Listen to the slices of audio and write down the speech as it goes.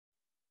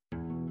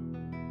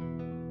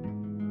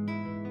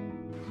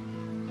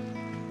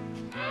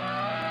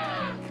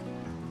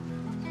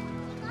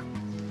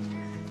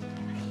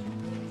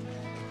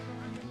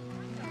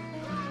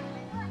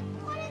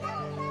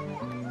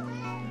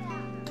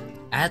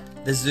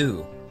at the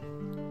zoo.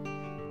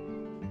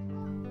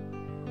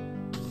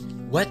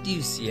 What do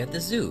you see at the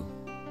zoo?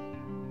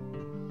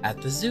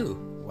 At the zoo.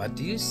 What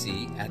do you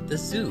see at the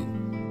zoo?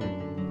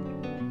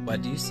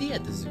 What do you see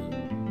at the zoo?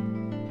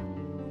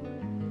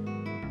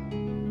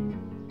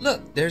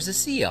 Look, there's a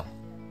seal.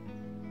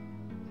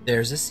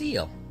 There's a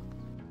seal.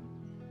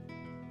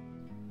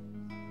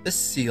 The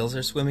seals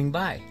are swimming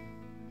by.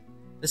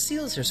 The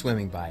seals are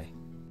swimming by.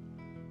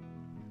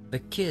 The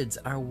kids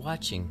are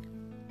watching.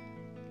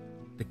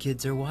 The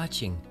kids are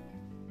watching.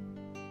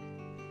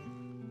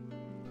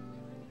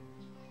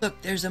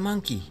 Look, there's a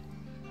monkey.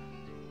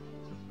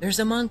 There's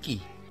a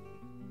monkey.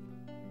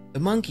 The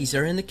monkeys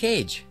are in the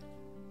cage.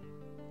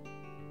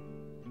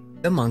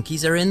 The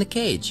monkeys are in the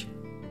cage.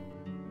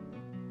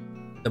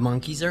 The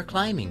monkeys are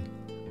climbing.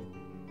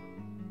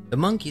 The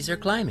monkeys are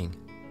climbing.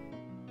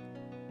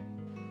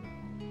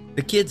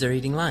 The kids are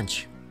eating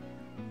lunch.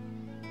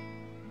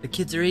 The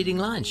kids are eating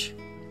lunch.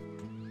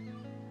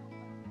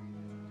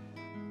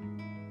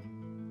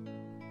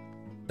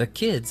 The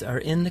kids are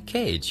in the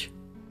cage.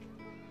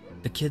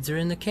 The kids are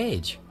in the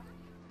cage.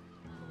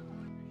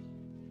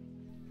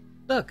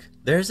 Look,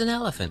 there's an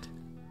elephant.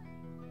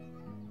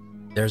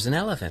 There's an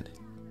elephant.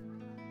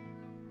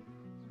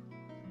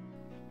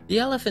 The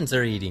elephants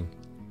are eating.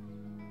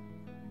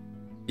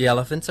 The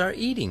elephants are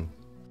eating.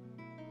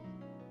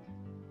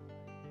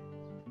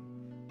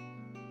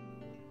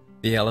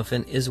 The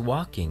elephant is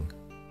walking.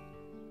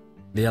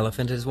 The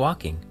elephant is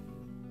walking.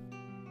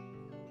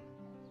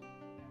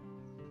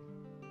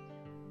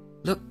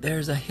 Look,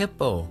 there's a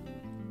hippo.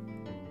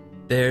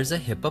 There's a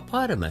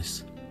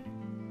hippopotamus.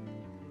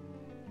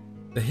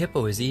 The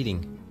hippo is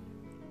eating.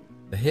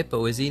 The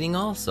hippo is eating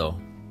also.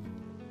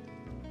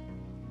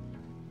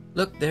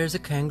 Look, there's a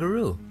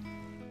kangaroo.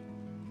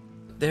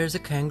 There's a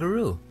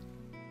kangaroo.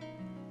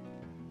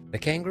 The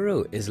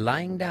kangaroo is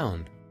lying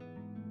down.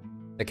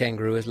 The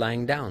kangaroo is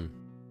lying down.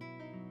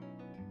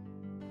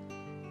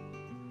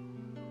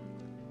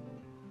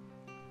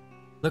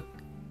 Look,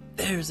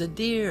 there's a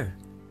deer.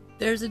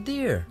 There's a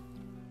deer.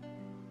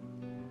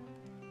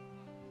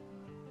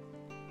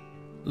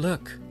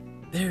 Look,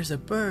 there's a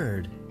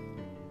bird.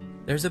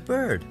 There's a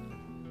bird.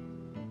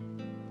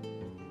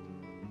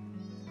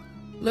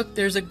 Look,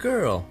 there's a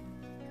girl.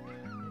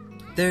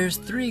 There's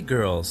 3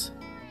 girls.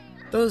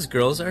 Those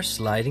girls are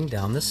sliding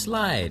down the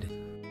slide.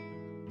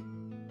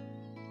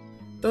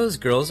 Those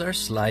girls are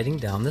sliding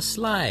down the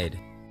slide.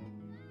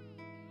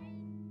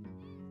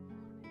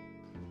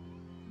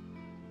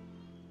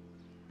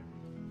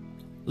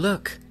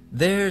 Look,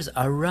 there's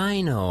a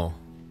rhino.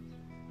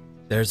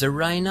 There's a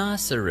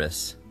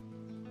rhinoceros.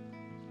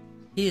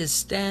 He is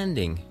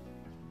standing.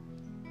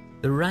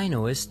 The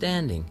rhino is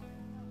standing.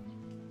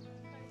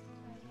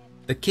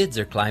 The kids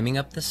are climbing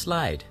up the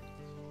slide.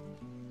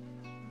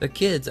 The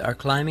kids are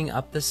climbing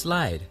up the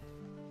slide.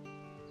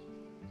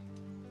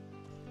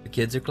 The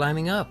kids are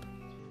climbing up.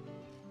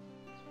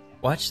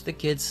 Watch the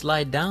kids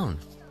slide down.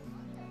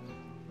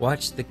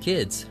 Watch the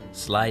kids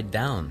slide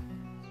down.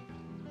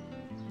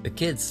 The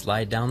kids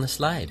slide down the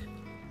slide.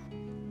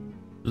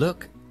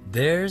 Look,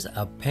 there's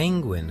a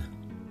penguin.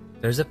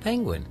 There's a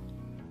penguin.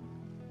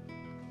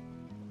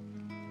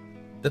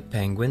 The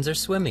penguins are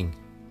swimming.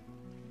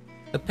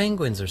 The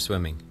penguins are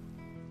swimming.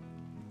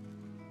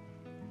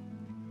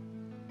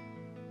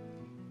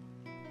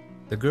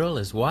 The girl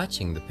is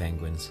watching the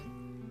penguins.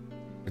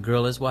 The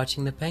girl is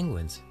watching the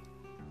penguins.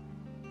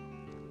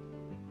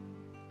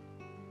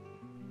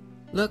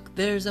 Look,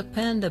 there's a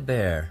panda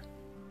bear.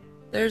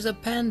 There's a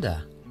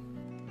panda.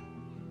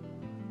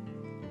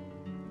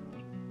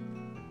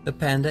 The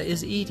panda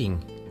is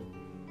eating.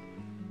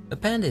 The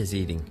panda is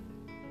eating.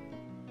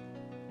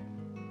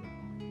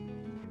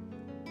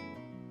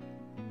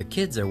 The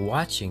kids are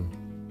watching.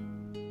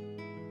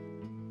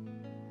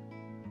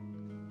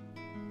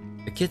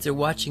 The kids are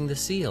watching the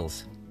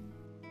seals.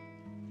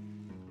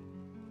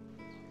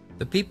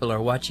 The people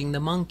are watching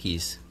the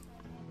monkeys.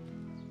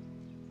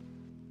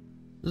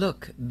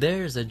 Look,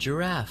 there's a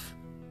giraffe.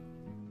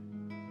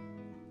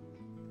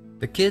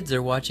 The kids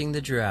are watching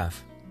the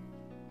giraffe.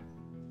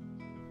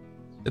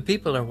 The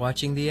people are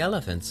watching the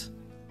elephants.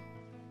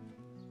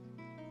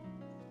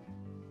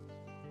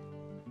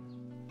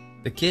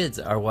 The kids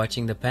are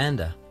watching the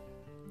panda.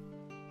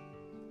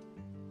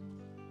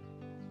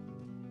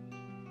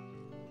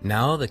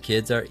 Now the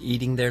kids are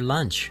eating their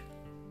lunch.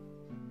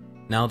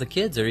 Now the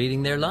kids are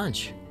eating their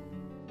lunch.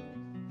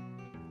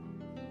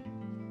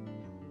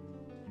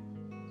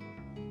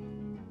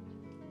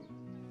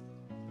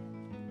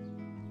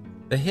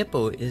 The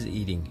hippo is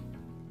eating.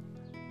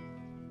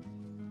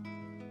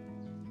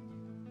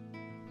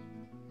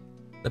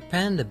 The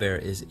panda bear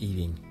is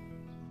eating.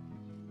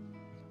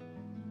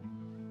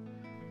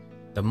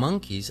 The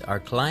monkeys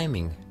are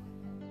climbing.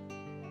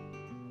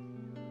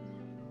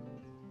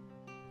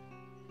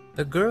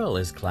 The girl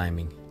is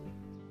climbing.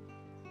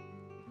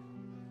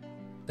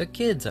 The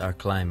kids are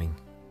climbing.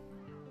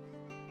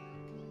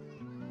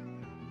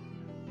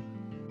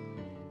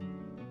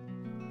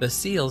 The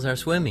seals are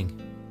swimming.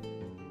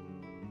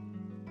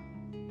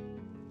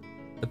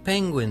 The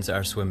penguins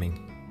are swimming.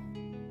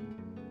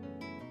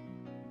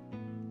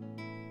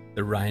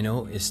 The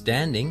rhino is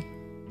standing.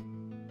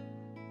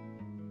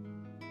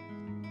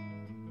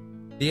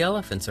 The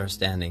elephants are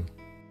standing.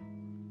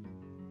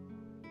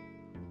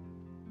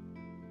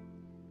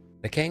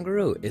 The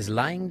kangaroo is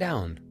lying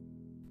down.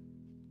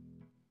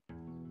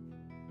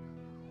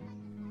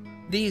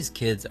 These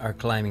kids are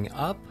climbing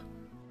up.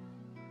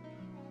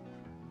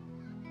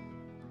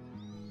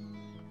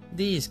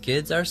 These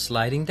kids are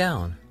sliding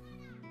down.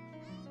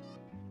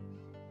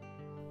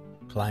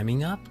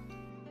 Climbing up.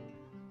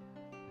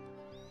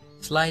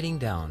 Sliding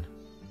down.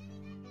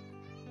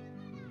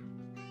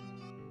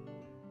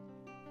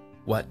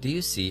 What do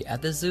you see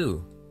at the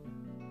zoo?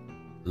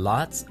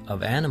 Lots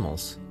of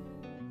animals.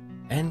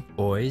 And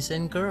boys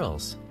and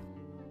girls.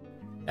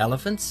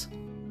 Elephants.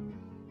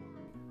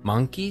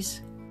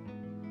 Monkeys.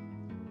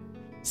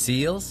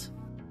 Seals.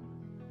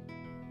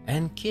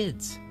 And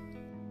kids.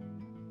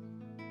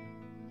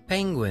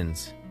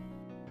 Penguins.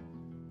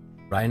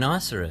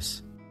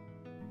 Rhinoceros.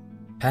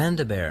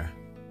 Panda bear.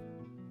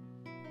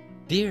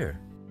 Deer.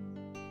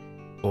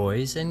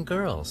 Boys and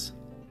girls.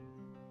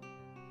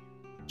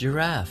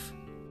 Giraffe.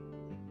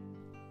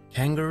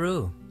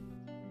 Kangaroo.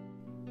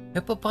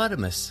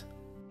 Hippopotamus.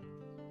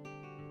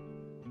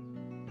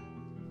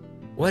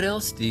 What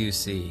else do you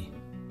see?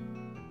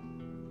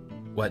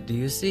 What do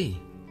you see?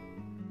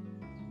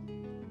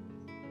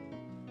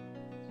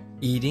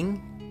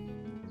 Eating,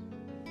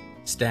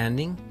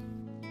 standing,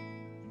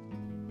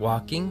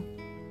 walking,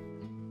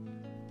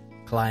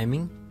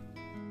 climbing,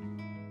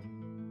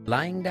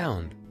 lying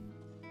down,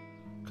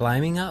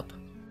 climbing up,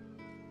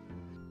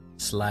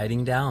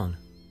 sliding down.